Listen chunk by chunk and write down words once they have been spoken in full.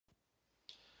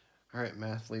All right,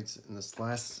 mathletes, in this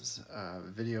last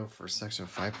video for section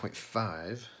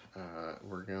 5.5,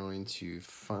 we're going to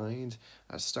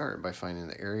start by finding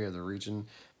the area of the region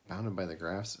bounded by the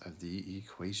graphs of the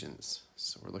equations.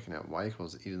 So we're looking at y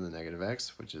equals e to the negative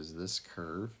x, which is this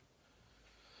curve,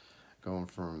 going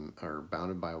from, or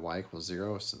bounded by y equals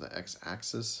 0, so the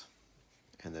x-axis,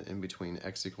 and then in between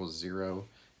x equals 0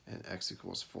 and x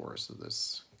equals 4, so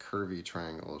this curvy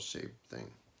triangle shaped thing.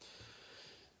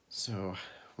 So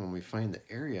when we find the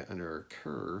area under a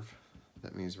curve,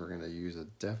 that means we're going to use a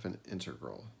definite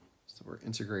integral. So we're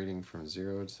integrating from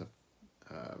 0 to,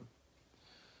 oh,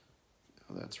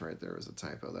 that's right, there was a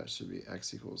typo. That should be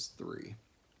x equals 3.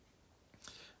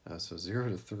 So 0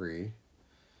 to 3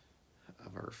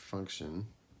 of our function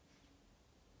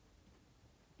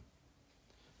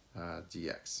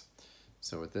dx.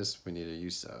 So with this, we need a u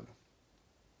sub.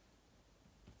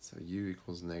 So u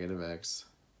equals negative x,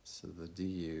 so the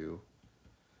du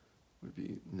would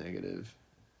be negative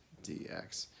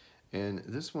dx. And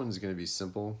this one's going to be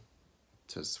simple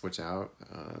to switch out.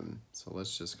 So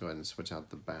let's just go ahead and switch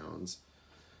out the bounds.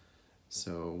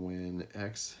 So when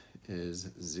x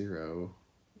is 0,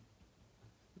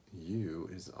 u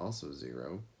is also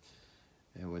 0.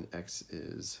 And when x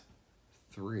is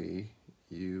 3,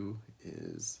 u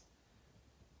is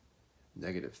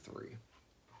negative 3.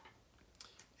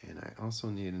 And I also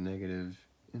need a negative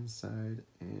inside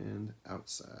and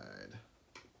outside.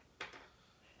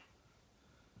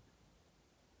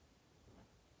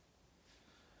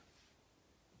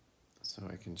 So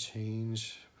I can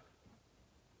change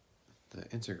the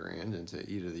integrand into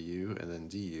e to the u and then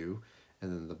du,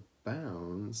 and then the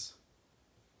bounds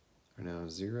are now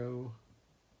 0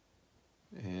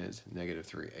 and negative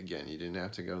 3. Again, you didn't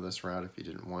have to go this route if you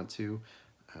didn't want to,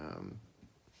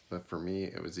 but for me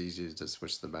it was easy to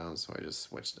switch the bounds, so I just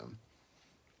switched them.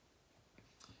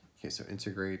 Okay, so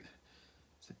integrate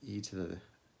to e to the,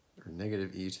 or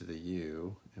negative e to the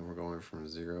u, and we're going from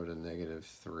 0 to negative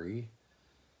 3.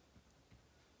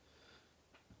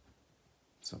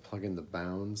 So plug in the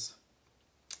bounds.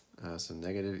 So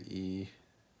negative e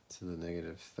to the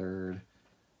negative third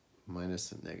minus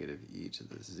the negative e to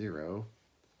the 0.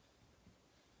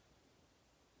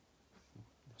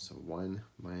 So 1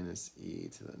 minus e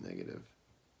to the negative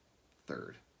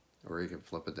third. Or you can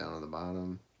flip it down to the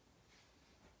bottom.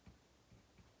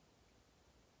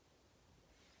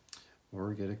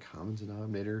 Or get a common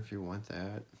denominator if you want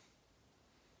that.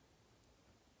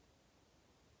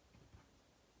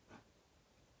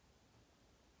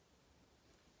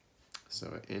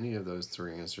 So any of those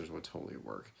three answers would totally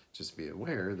work. Just be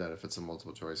aware that if it's a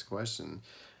multiple choice question,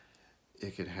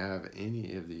 it could have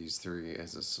any of these three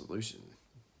as a solution.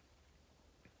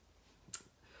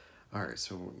 All right,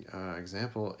 so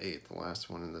example 8, the last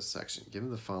one in this section.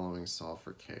 Given the following, solve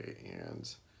for k,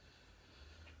 and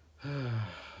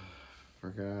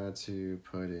forgot to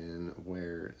put in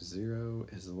where 0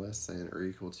 is less than or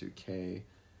equal to k,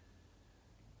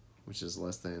 which is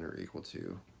less than or equal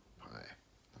to pi.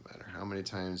 No matter how many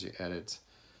times you edit,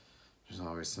 there's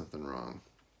always something wrong.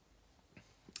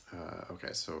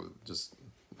 Okay, so just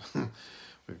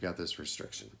we've got this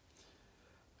restriction.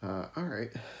 All right,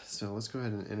 so let's go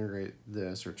ahead and integrate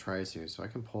this, or try to. So I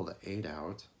can pull the 8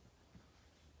 out.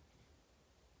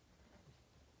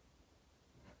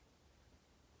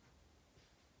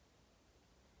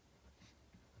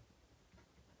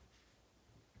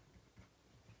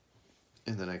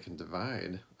 And then I can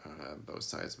divide both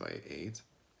sides by 8.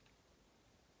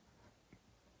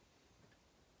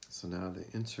 So now the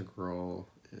integral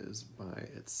is by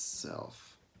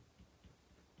itself.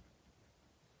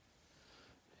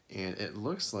 And it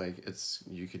looks like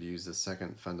you could use the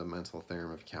second fundamental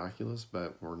theorem of calculus,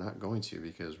 but we're not going to,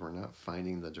 because we're not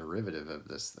finding the derivative of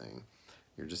this thing.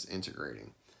 You're just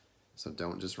integrating. So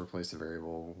don't just replace the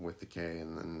variable with the k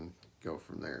and then go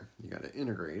from there. You got to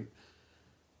integrate.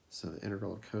 So the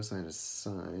integral of cosine is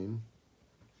sine,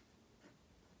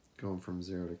 going from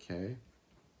 0 to k.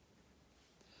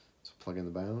 So plug in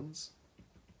the bounds.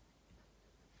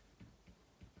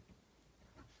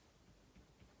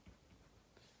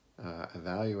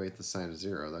 Evaluate the sine of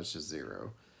 0, that's just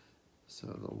 0. So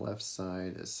the left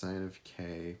side is sine of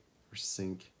k, or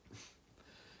sinc,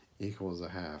 equals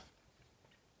 1/2.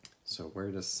 So where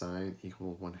does sine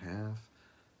equal 1/2?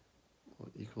 Well,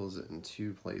 it equals it in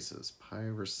two places, pi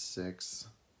over 6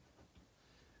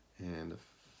 and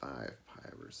 5 pi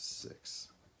over 6.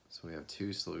 So we have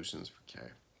two solutions for k.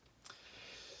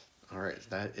 All right,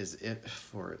 that is it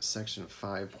for section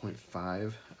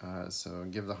 5.5. So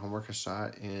give the homework a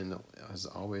shot, and as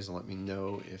always, let me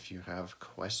know if you have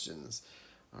questions.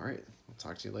 All right, I'll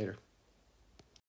talk to you later.